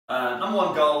Number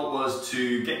one goal was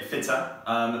to get fitter,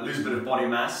 lose a bit of body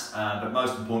mass, but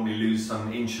most importantly lose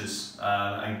some inches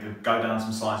and go down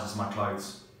some sizes in my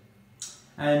clothes.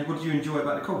 And what did you enjoy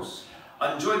about the course?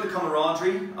 I enjoyed the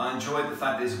camaraderie. I enjoyed the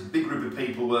fact there's a big group of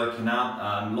people working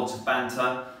out, lots of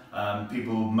banter,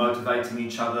 people motivating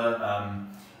each other.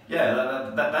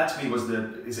 Yeah, that to me was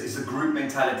it's a group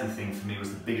mentality thing for me,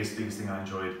 was the biggest thing I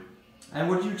enjoyed. And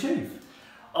what did you achieve?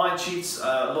 I achieved,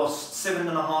 lost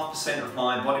 7.5% of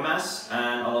my body mass,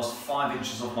 and I lost 5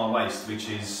 inches off my waist, which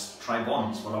is très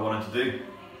bon, it's what I wanted to do.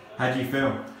 How do you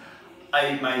feel?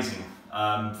 Amazing.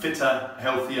 Fitter,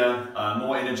 healthier,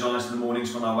 more energised in the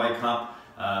mornings when I wake up.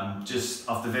 I've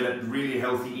developed really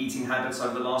healthy eating habits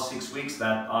over the last 6 weeks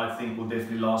that I think will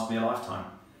definitely last me a lifetime.